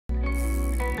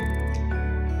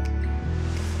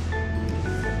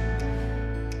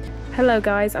Hello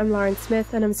guys, I'm Lauren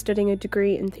Smith and I'm studying a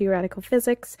degree in theoretical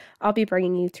physics. I'll be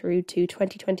bringing you through to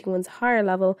 2021's higher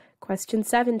level question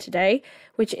 7 today,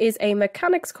 which is a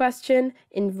mechanics question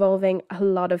involving a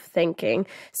lot of thinking.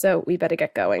 So we better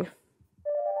get going.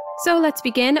 So let's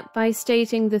begin by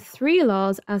stating the 3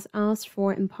 laws as asked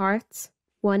for in parts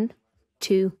 1,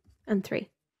 2 and 3.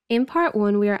 In part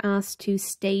 1 we are asked to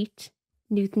state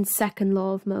Newton's second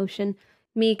law of motion,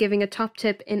 me giving a top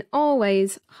tip in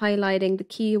always highlighting the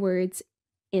keywords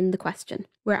in the question.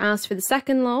 We're asked for the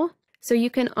second law, so you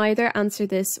can either answer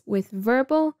this with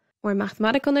verbal or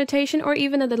mathematical notation or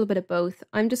even a little bit of both.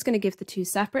 I'm just going to give the two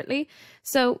separately.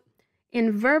 So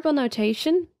in verbal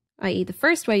notation, i.e. the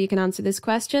first way you can answer this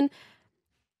question,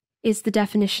 is the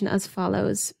definition as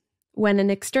follows. When an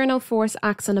external force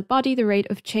acts on a body, the rate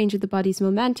of change of the body's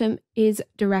momentum is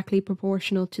directly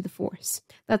proportional to the force.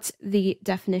 That's the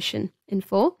definition in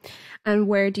full. And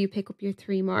where do you pick up your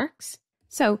 3 marks?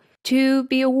 So, to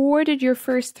be awarded your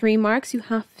first 3 marks, you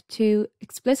have to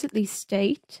explicitly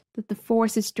state that the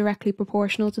force is directly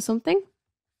proportional to something.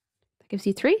 That gives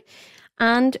you 3.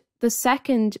 And the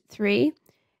second 3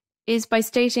 is by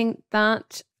stating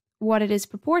that what it is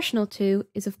proportional to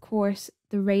is, of course,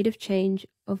 the rate of change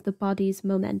of the body's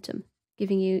momentum,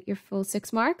 giving you your full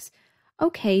 6 marks.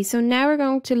 Okay, so now we're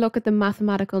going to look at the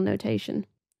mathematical notation.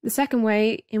 The second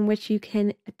way in which you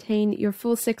can attain your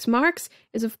full 6 marks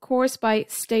is, of course, by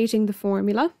stating the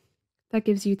formula. That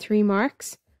gives you 3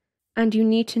 marks. And you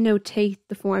need to notate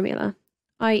the formula,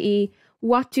 i.e.,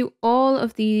 what do all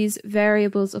of these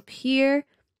variables up here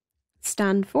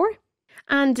stand for?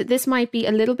 And this might be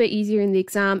a little bit easier in the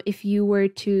exam if you were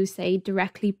to, say,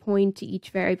 directly point to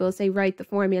each variable, say, write the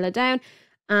formula down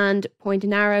and point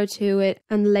an arrow to it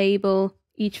and label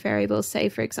each variable. Say,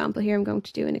 for example, here I'm going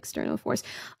to do an external force.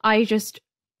 I just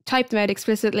typed them out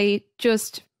explicitly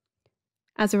just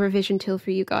as a revision tool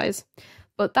for you guys.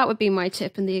 But that would be my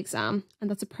tip in the exam, and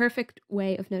that's a perfect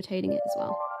way of notating it as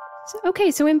well.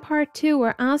 So in part 2,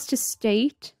 we're asked to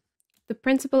state the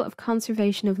principle of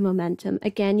conservation of momentum.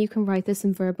 Again, you can write this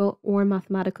in verbal or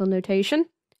mathematical notation.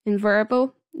 In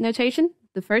verbal notation,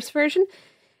 the first version,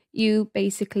 you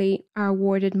basically are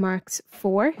awarded marks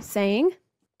for saying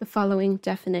the following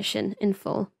definition in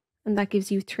full, and that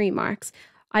gives you 3 marks.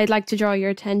 I'd like to draw your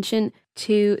attention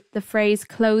to the phrase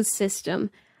closed system,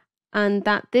 and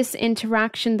that this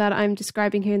interaction that I'm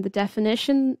describing here in the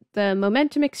definition, the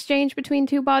momentum exchange between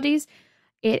 2 bodies,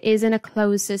 it is in a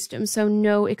closed system, so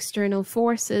no external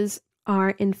forces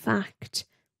are in fact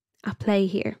at play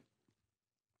here.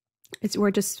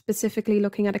 We're just specifically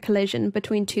looking at a collision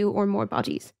between 2 or more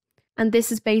bodies. And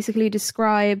this is basically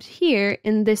described here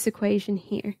in this equation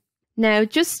here. Now,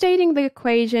 just stating the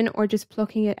equation or just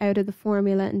plucking it out of the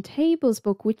formula and tables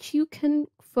book, which you can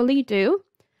fully do,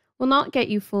 will not get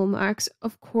you full marks.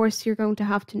 Of course, you're going to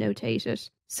have to notate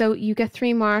it. So you get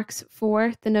 3 marks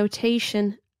for the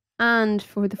notation and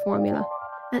for the formula.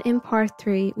 And in part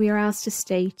 3, we are asked to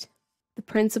state the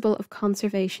principle of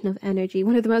conservation of energy,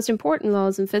 one of the most important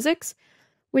laws in physics,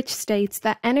 which states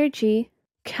that energy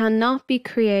cannot be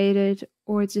created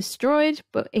or destroyed,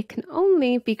 but it can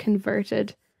only be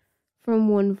converted from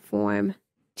one form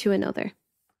to another.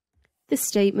 This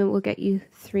statement will get you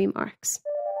 3 marks.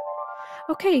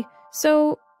 Okay,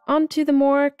 so on to the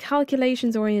more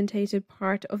calculations orientated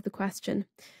part of the question.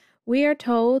 We are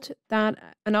told that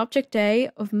an object A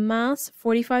of mass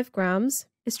 45 grams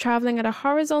is travelling at a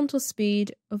horizontal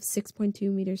speed of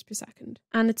 6.2 meters per second,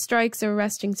 and it strikes a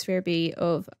resting sphere B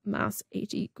of mass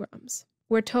 80 grams.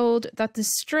 We're told that the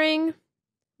string,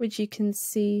 which you can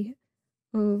see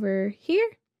over here,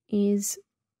 is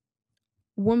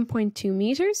 1.2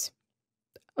 meters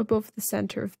above the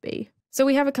centre of B. So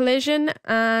we have a collision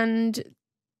and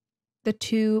the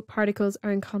 2 particles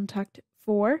are in contact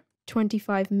for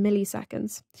 25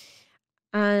 milliseconds.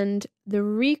 And the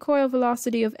recoil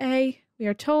velocity of A, we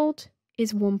are told,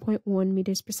 is 1.1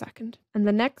 meters per second. And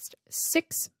the next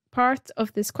 6 parts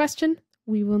of this question,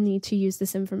 we will need to use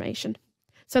this information.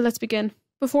 So let's begin.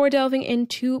 Before delving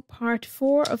into part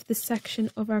 4 of this section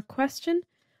of our question,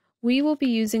 we will be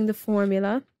using the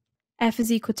formula F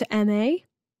is equal to ma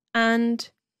and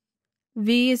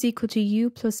V is equal to U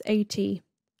plus AT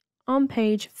on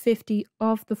page 50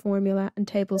 of the formula and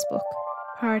tables book.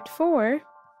 Part 4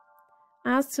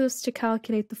 asks us to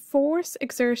calculate the force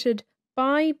exerted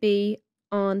by B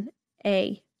on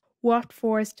A. What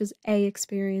force does A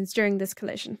experience during this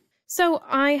collision? So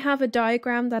I have a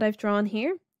diagram that I've drawn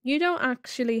here. You don't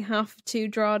actually have to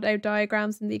draw out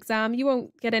diagrams in the exam. You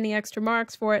won't get any extra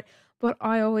marks for it, but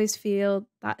I always feel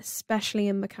that, especially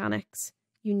in mechanics,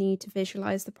 you need to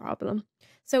visualize the problem.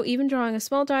 So even drawing a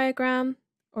small diagram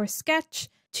or sketch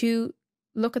to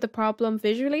look at the problem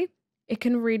visually, it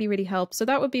can really, really help. So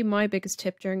that would be my biggest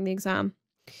tip during the exam.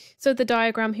 So the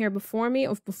diagram here before me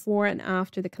of before and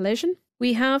after the collision,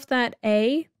 we have that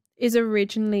A is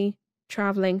originally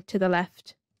traveling to the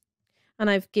left. And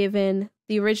I've given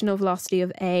the original velocity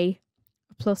of A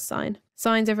a plus sign.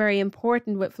 Signs are very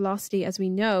important with velocity, as we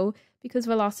know, because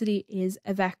velocity is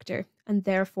a vector and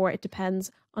therefore it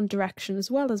depends on direction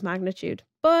as well as magnitude.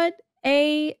 But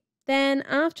A then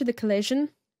after the collision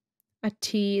at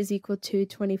t is equal to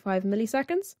 25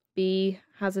 milliseconds. B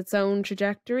has its own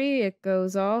trajectory. It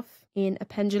goes off in a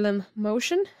pendulum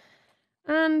motion.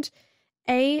 And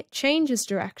A changes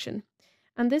direction.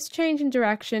 And this change in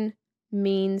direction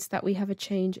means that we have a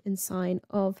change in sign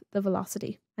of the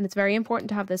velocity. And it's very important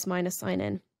to have this minus sign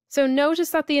in. So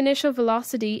notice that the initial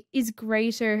velocity is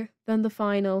greater than the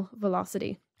final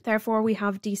velocity. Therefore, we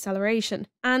have deceleration.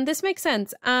 And this makes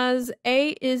sense as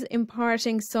A is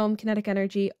imparting some kinetic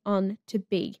energy on to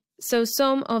B. So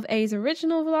some of A's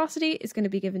original velocity is going to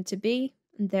be given to B,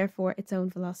 and therefore its own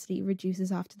velocity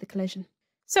reduces after the collision.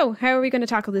 So how are we going to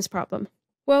tackle this problem?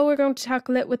 Well, we're going to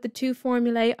tackle it with the two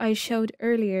formulae I showed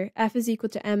earlier. F is equal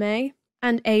to ma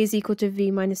and A is equal to V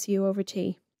minus U over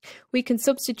T. We can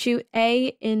substitute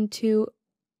A into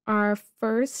our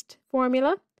first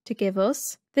formula to give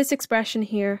us this expression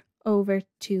here over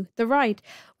to the right,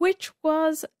 which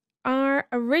was our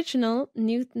original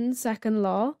Newton's second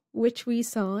law, which we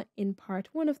saw in part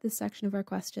 1 of this section of our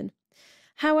question.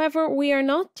 However, we are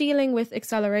not dealing with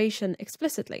acceleration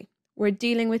explicitly. We're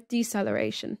dealing with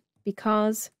deceleration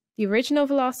because the original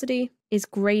velocity is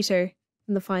greater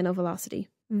than the final velocity.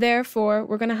 Therefore,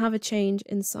 we're going to have a change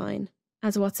in sign,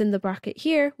 as what's in the bracket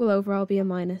here will overall be a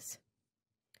minus.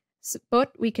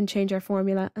 But we can change our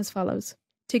formula as follows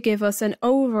to give us an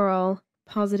overall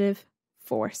positive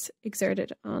force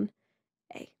exerted on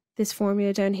A. This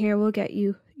formula down here will get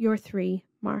you your 3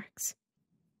 marks.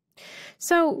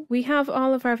 So we have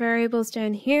all of our variables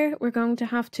down here. We're going to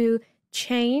have to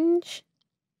change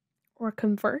or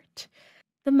convert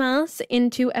the mass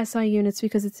into SI units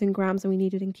because it's in grams and we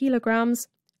need it in kilograms.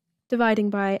 Dividing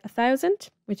by 1,000,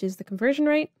 which is the conversion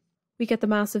rate, we get the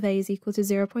mass of A is equal to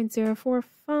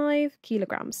 0.045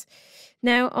 kilograms.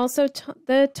 Now, also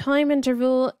the time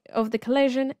interval of the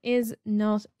collision is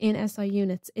not in SI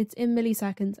units. It's in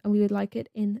milliseconds, and we would like it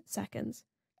in seconds.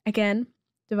 Again,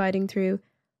 dividing through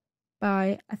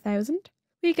by 1,000,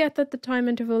 we get that the time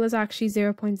interval is actually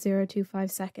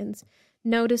 0.025 seconds.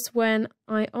 Notice when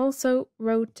I also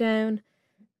wrote down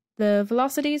the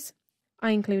velocities,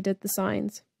 I included the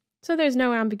signs. So there's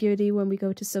no ambiguity when we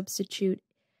go to substitute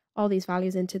all these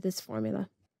values into this formula.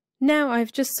 Now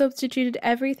I've just substituted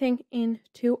everything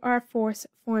into our force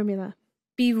formula.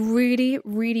 Be really,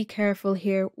 really careful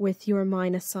here with your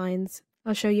minus signs.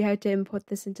 I'll show you how to input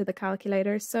this into the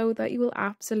calculator so that you will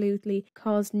absolutely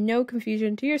cause no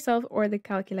confusion to yourself or the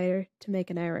calculator to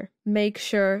make an error. Make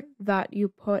sure that you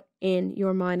put in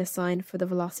your minus sign for the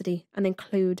velocity and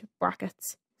include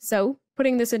brackets. So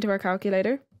putting this into our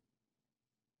calculator,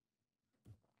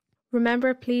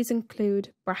 remember, please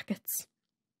include brackets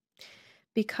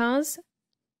because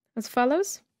as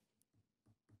follows,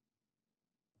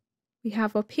 we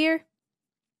have up here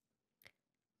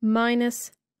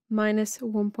minus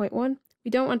 1.1.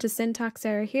 We don't want a syntax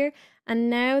error here. And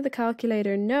now the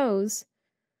calculator knows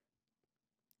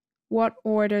what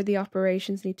order the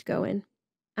operations need to go in.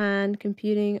 And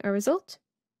computing our result,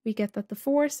 we get that the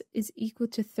force is equal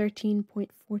to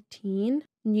 13.14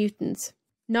 newtons.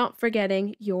 Not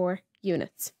forgetting your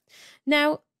units.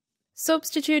 Now,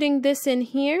 substituting this in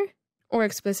here, or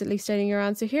explicitly stating your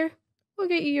answer here, will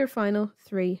get you your final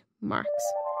 3 marks.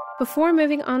 Before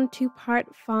moving on to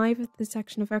part 5 of this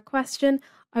section of our question,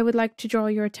 I would like to draw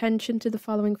your attention to the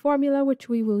following formula which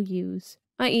we will use,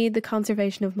 i.e. the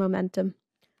conservation of momentum,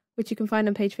 which you can find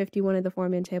on page 51 of the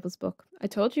Formula and Tables book. I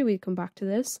told you we'd come back to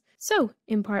this. So,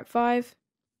 in part 5,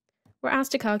 we're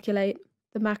asked to calculate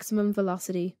the maximum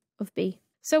velocity of B.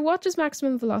 So what does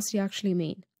maximum velocity actually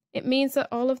mean? It means that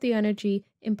all of the energy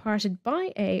imparted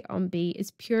by A on B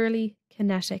is purely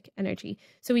kinetic energy.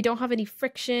 So we don't have any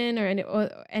friction or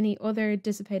any other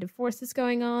dissipative forces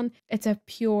going on. It's a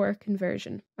pure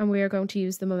conversion. And we are going to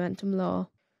use the momentum law.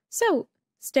 So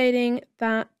stating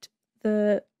that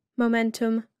the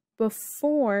momentum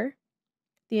before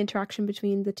the interaction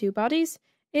between the two bodies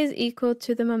is equal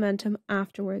to the momentum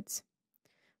afterwards.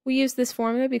 We use this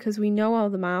formula because we know all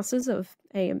the masses of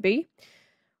A and B.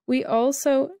 We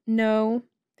also know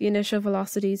the initial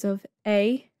velocities of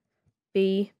A,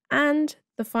 B, and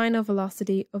the final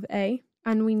velocity of A,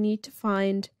 and we need to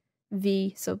find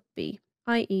V sub B,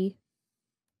 i.e.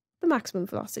 the maximum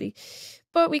velocity.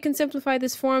 But we can simplify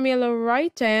this formula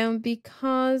right down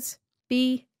because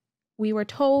B, we were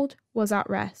told, was at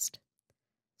rest.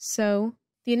 So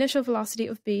the initial velocity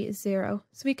of B is 0.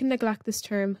 So we can neglect this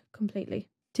term completely.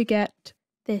 To get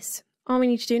this, all we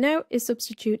need to do now is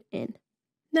substitute in.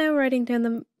 Now writing down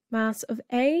the mass of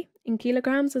A in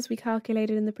kilograms as we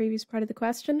calculated in the previous part of the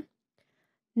question.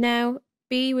 Now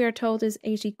B, we are told, is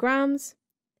 80 grams.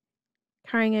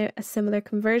 Carrying out a similar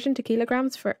conversion to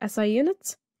kilograms for SI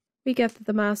units, we get that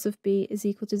the mass of B is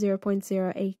equal to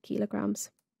 0.08 kilograms.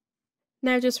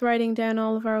 Now just writing down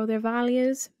all of our other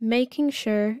values, making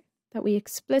sure that we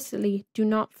explicitly do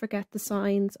not forget the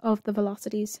signs of the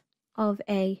velocities of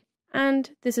A.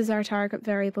 And this is our target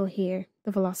variable here,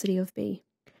 the velocity of B.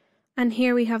 And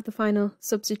here we have the final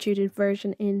substituted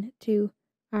version into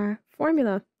our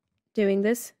formula. Doing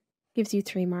this gives you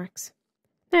 3 marks.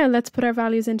 Now let's put our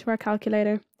values into our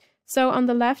calculator. So on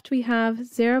the left we have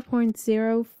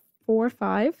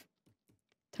 0.045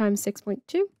 times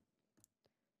 6.2,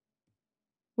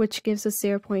 which gives us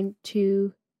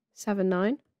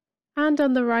 0.279. And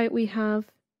on the right we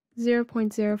have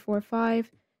 0.045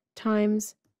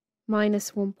 times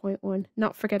minus 1.1,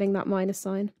 not forgetting that minus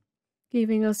sign,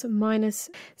 giving us minus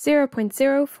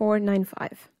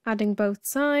 0.0495. Adding both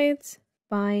sides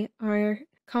by our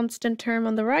constant term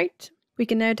on the right, we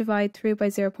can now divide through by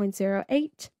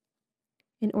 0.08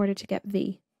 in order to get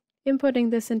V.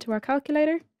 Inputting this into our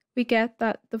calculator, we get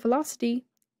that the velocity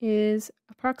is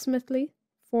approximately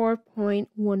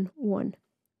 4.11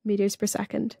 meters per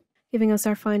second, giving us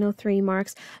our final 3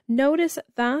 marks. Notice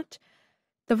that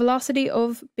the velocity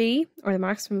of B, or the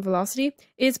maximum velocity,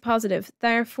 is positive.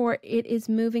 Therefore, it is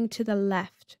moving to the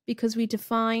left because we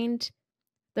defined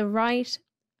the right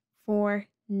for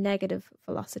negative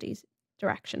velocities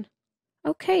direction.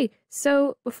 Okay,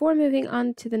 so before moving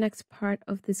on to the next part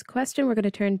of this question, we're going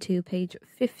to turn to page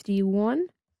 51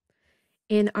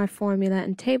 in our formula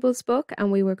and tables book,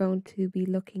 and we were going to be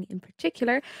looking in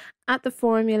particular at the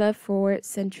formula for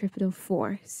centripetal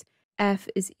force. F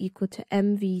is equal to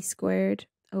mv squared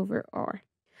over r.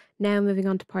 Now moving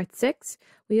on to part 6,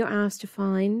 we are asked to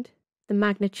find the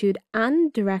magnitude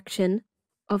and direction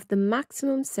of the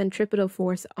maximum centripetal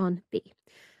force on B.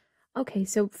 Okay,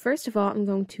 so first of all, I'm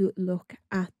going to look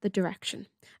at the direction.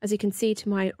 As you can see to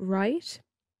my right,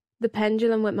 the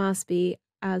pendulum with mass B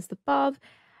as the bob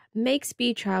makes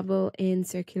B travel in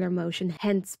circular motion,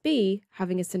 hence B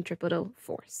having a centripetal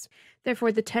force.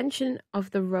 Therefore, the tension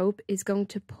of the rope is going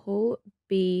to pull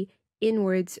B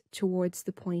inwards towards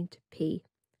the point P,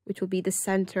 which will be the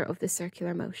center of the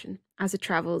circular motion as it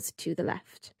travels to the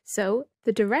left. So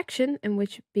the direction in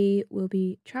which B will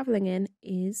be traveling in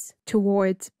is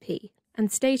towards P,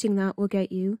 and stating that will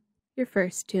get you your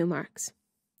first 2 marks.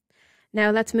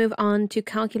 Now let's move on to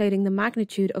calculating the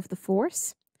magnitude of the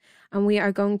force, and we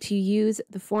are going to use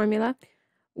the formula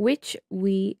which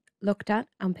we looked at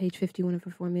on page 51 of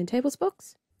our formula and tables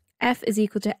books. F is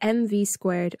equal to mv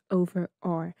squared over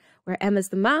r, where m is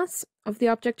the mass of the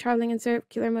object traveling in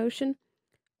circular motion,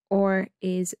 r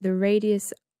is the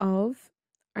radius of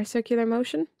our circular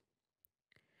motion,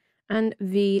 and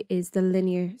v is the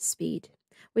linear speed,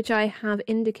 which I have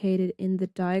indicated in the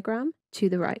diagram to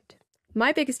the right.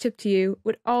 My biggest tip to you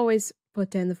would always put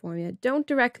down the formula. Don't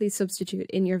directly substitute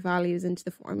in your values into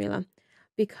the formula,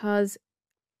 because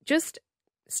just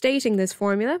stating this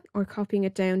formula or copying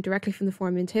it down directly from the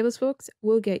formula and tables books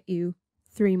will get you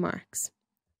 3 marks.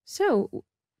 So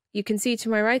you can see to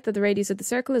my right that the radius of the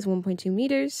circle is 1.2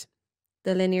 meters.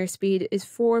 The linear speed is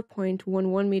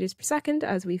 4.11 meters per second,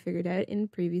 as we figured out in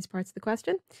previous parts of the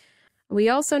question. We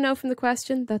also know from the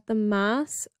question that the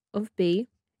mass of B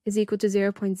is equal to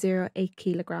 0.08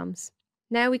 kilograms.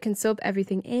 Now we can sub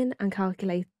everything in and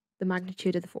calculate the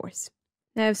magnitude of the force.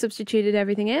 Now I've substituted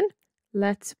everything in.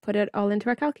 Let's put it all into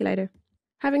our calculator.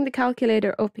 Having the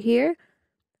calculator up here,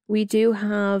 we do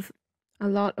have a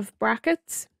lot of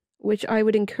brackets, which I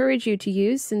would encourage you to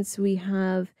use since we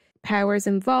have powers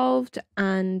involved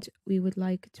and we would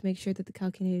like to make sure that the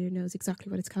calculator knows exactly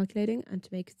what it's calculating and to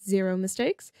make 0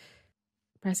 mistakes.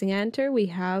 Pressing enter, we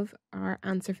have our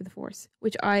answer for the force,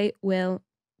 which I will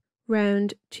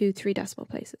round to 3 decimal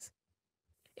places.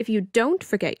 If you don't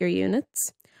forget your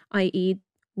units, i.e.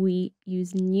 we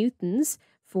use newtons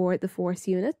for the force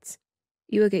units,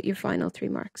 you will get your final 3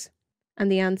 marks.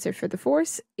 And the answer for the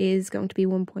force is going to be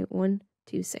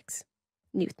 1.126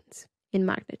 newtons in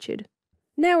magnitude.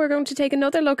 Now we're going to take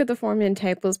another look at the formula and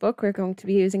tables book. We're going to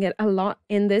be using it a lot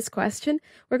in this question.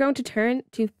 We're going to turn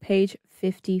to page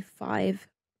 55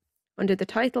 under the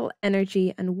title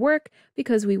Energy and Work,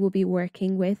 because we will be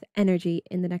working with energy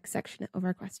in the next section of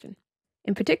our question.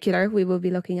 In particular, we will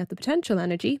be looking at the potential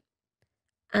energy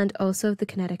and also the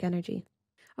kinetic energy.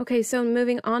 Okay, so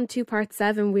moving on to part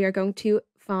 7, we are going to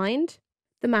find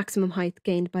the maximum height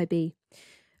gained by B.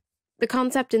 The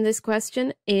concept in this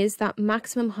question is that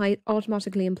maximum height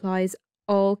automatically implies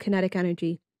all kinetic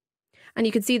energy. And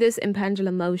you can see this in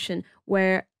pendulum motion,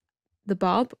 where the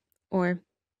bob, or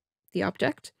the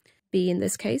object, B in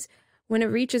this case, when it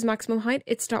reaches maximum height,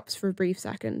 it stops for a brief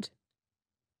second.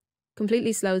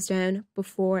 Completely slows down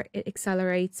before it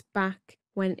accelerates back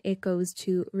when it goes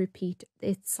to repeat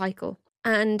its cycle.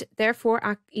 And therefore,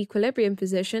 at equilibrium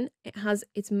position, it has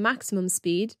its maximum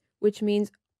speed, which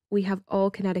means we have all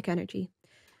kinetic energy.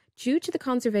 Due to the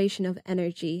conservation of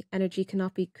energy, energy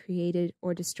cannot be created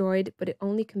or destroyed, but it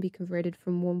only can be converted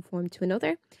from one form to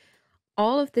another.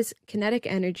 All of this kinetic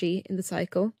energy in the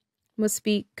cycle must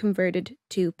be converted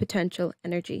to potential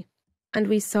energy. And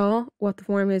we saw what the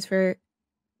formulas for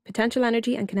potential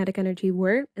energy and kinetic energy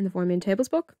were in the formula tables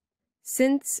book.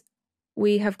 Since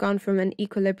we have gone from an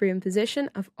equilibrium position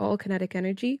of all kinetic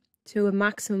energy to a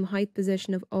maximum height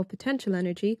position of all potential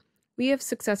energy, we have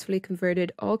successfully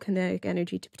converted all kinetic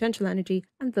energy to potential energy,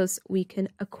 and thus we can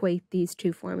equate these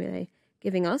two formulae,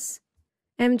 giving us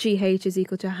mgh is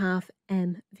equal to half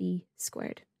mv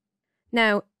squared.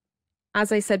 Now,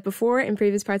 as I said before in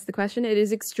previous parts of the question, it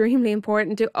is extremely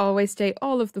important to always state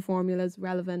all of the formulas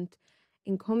relevant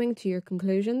in coming to your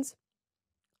conclusions,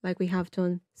 like we have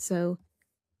done so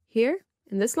here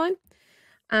in this line.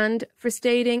 And for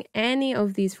stating any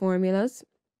of these formulas,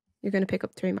 you're going to pick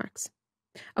up 3 marks.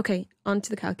 Okay, on to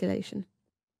the calculation.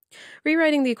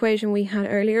 Rewriting the equation we had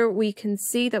earlier, we can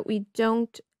see that we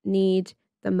don't need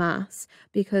the mass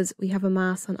because we have a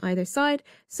mass on either side,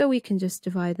 so we can just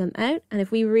divide them out. And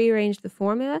if we rearrange the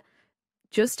formula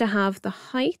just to have the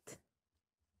height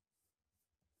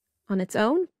on its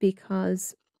own,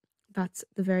 because that's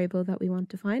the variable that we want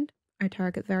to find, our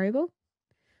target variable,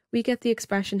 we get the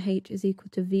expression h is equal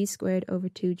to v squared over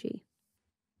 2g.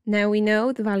 Now we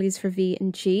know the values for v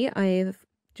and g. I've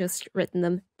just written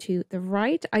them to the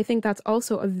right. I think that's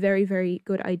also a very, very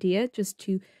good idea, just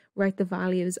to write the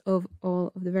values of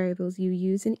all of the variables you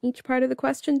use in each part of the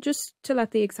question, just to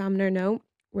let the examiner know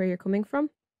where you're coming from.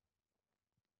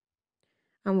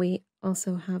 And we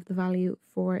also have the value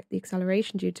for the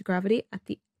acceleration due to gravity at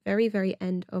the very, very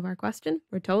end of our question.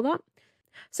 We're told that.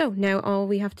 So now all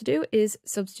we have to do is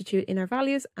substitute in our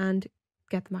values and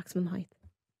get the maximum height.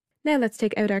 Now let's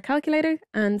take out our calculator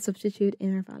and substitute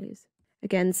in our values.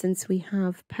 Again, since we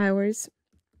have powers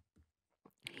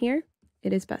here,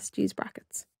 it is best to use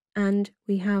brackets. And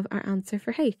we have our answer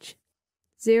for h,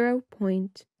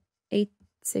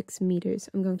 0.86 meters.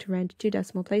 I'm going to round to 2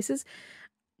 decimal places,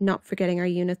 not forgetting our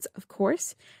units, of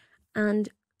course. And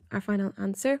our final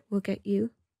answer will get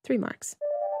you 3 marks.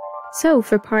 So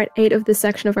for part 8 of this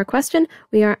section of our question,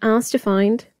 we are asked to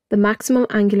find the maximum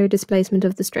angular displacement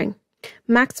of the string.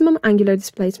 Maximum angular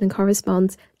displacement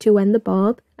corresponds to when the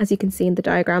bob, as you can see in the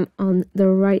diagram on the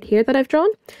right here that I've drawn,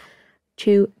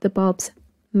 to the bob's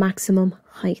maximum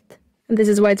height. And this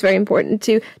is why it's very important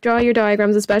to draw your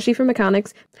diagrams, especially for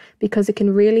mechanics, because it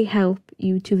can really help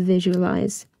you to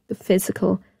visualize the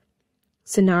physical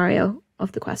scenario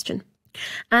of the question.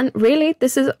 And really,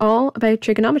 this is all about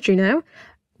trigonometry now.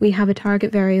 We have a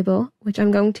target variable, which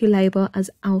I'm going to label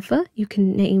as alpha. You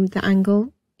can name the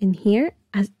angle in here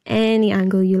as any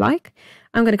angle you like.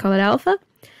 I'm going to call it alpha.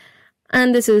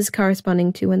 And this is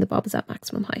corresponding to when the bob is at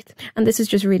maximum height. And this is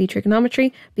just really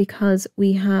trigonometry because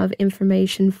we have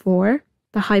information for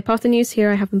the hypotenuse here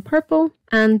I have in purple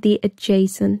and the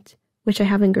adjacent, which I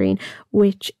have in green,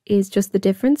 which is just the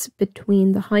difference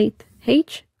between the height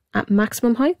h at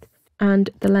maximum height and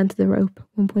the length of the rope,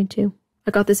 1.2.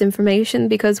 I got this information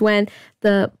because when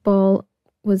the ball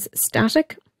was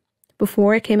static,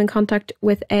 before it came in contact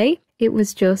with A, it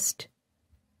was just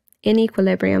in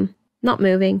equilibrium, not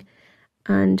moving,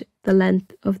 and the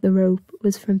length of the rope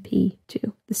was from P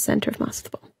to the centre of mass of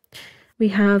the ball. We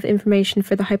have information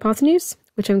for the hypotenuse,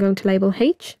 which I'm going to label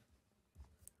H,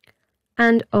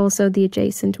 and also the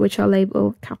adjacent, which I'll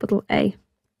label capital A.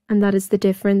 And that is the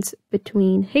difference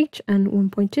between H and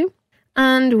 1.2.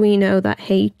 And we know that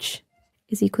H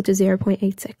is equal to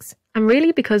 0.86. And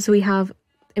really, because we have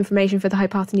information for the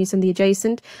hypotenuse and the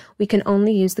adjacent, we can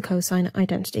only use the cosine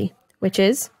identity, which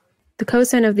is the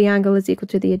cosine of the angle is equal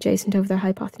to the adjacent over the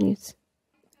hypotenuse.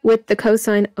 With the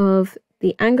cosine of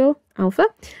the angle, alpha,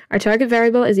 our target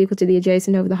variable is equal to the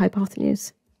adjacent over the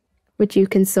hypotenuse, which you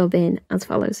can sub in as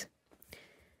follows.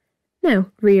 Now,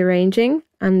 rearranging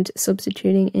and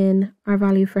substituting in our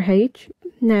value for h.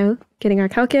 Now, getting our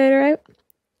calculator out.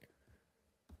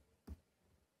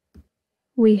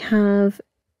 We have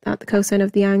that the cosine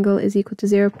of the angle is equal to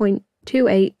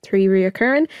 0.283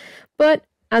 reoccurring, but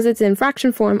as it's in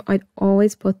fraction form, I'd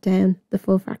always put down the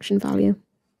full fraction value,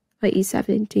 i.e.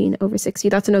 17/60.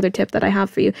 That's another tip that I have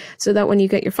for you, so that when you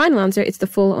get your final answer, it's the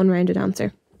full unrounded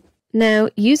answer. Now,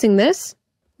 using this,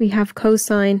 we have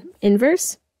cosine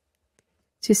inverse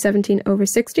to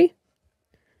 17/60,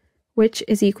 which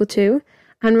is equal to,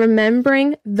 and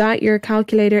remembering that your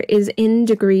calculator is in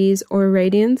degrees or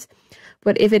radians,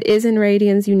 but if it is in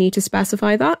radians, you need to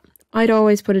specify that. I'd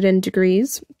always put it in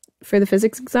degrees for the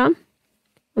physics exam,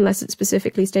 unless it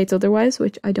specifically states otherwise,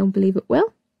 which I don't believe it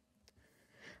will.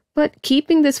 But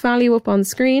keeping this value up on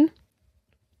screen,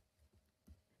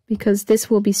 because this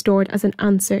will be stored as an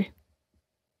answer.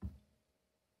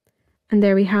 And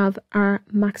there we have our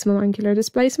maximum angular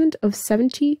displacement of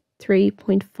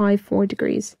 73.54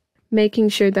 degrees. Making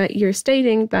sure that you're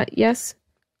stating that, yes,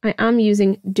 I am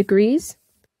using degrees.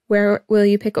 Where will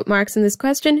you pick up marks in this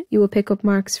question? You will pick up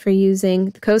marks for using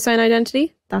the cosine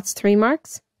identity. That's 3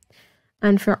 marks.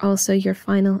 And for also your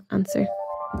final answer.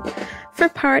 For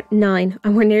part 9,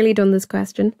 and we're nearly done this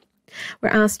question, we're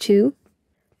asked to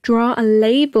draw a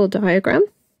label diagram,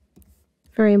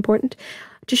 very important,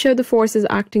 to show the forces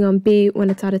acting on B when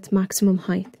it's at its maximum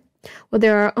height. Well,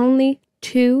 there are only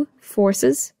 2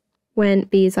 forces when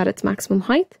B is at its maximum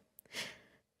height.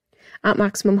 At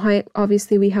maximum height,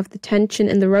 obviously, we have the tension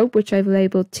in the rope, which I've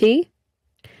labelled T,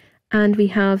 and we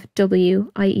have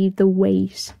W, i.e. the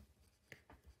weight,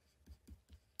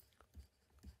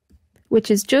 which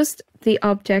is just the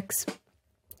object's,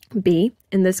 B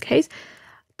in this case,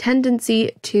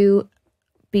 tendency to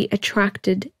be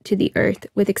attracted to the earth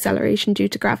with acceleration due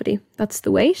to gravity. That's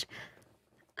the weight.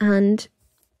 And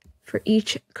for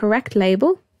each correct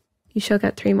label, you shall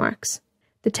get 3 marks.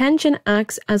 The tension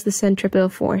acts as the centripetal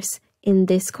force in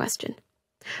this question,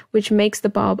 which makes the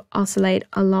bob oscillate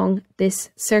along this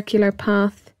circular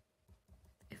path.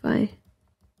 If I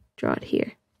draw it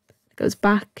here, it goes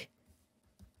back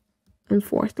and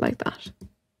forth like that.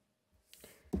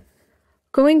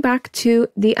 Going back to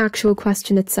the actual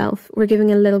question itself, we're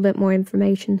giving a little bit more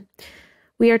information.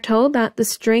 We are told that the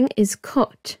string is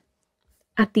cut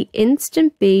at the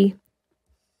instant B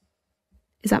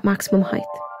is at maximum height.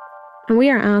 And we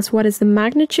are asked what is the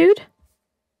magnitude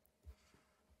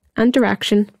and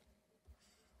direction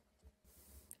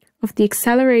of the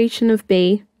acceleration of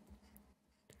B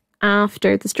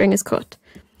after the string is cut.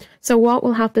 So what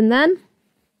will happen then?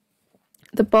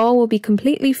 The ball will be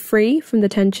completely free from the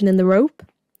tension in the rope,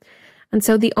 and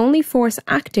so the only force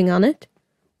acting on it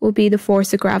will be the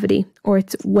force of gravity, or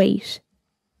its weight,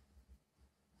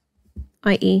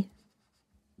 i.e.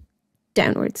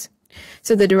 downwards.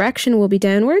 So the direction will be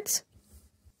downwards,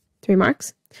 3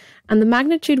 marks, and the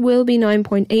magnitude will be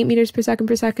 9.8 meters per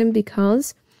second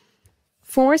because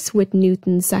force with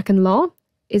Newton's second law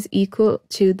is equal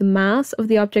to the mass of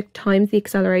the object times the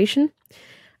acceleration.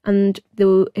 And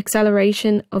the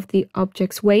acceleration of the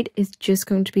object's weight is just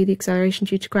going to be the acceleration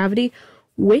due to gravity,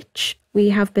 which we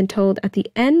have been told at the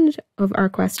end of our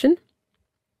question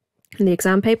in the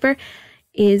exam paper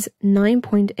is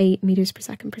 9.8 meters per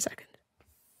second.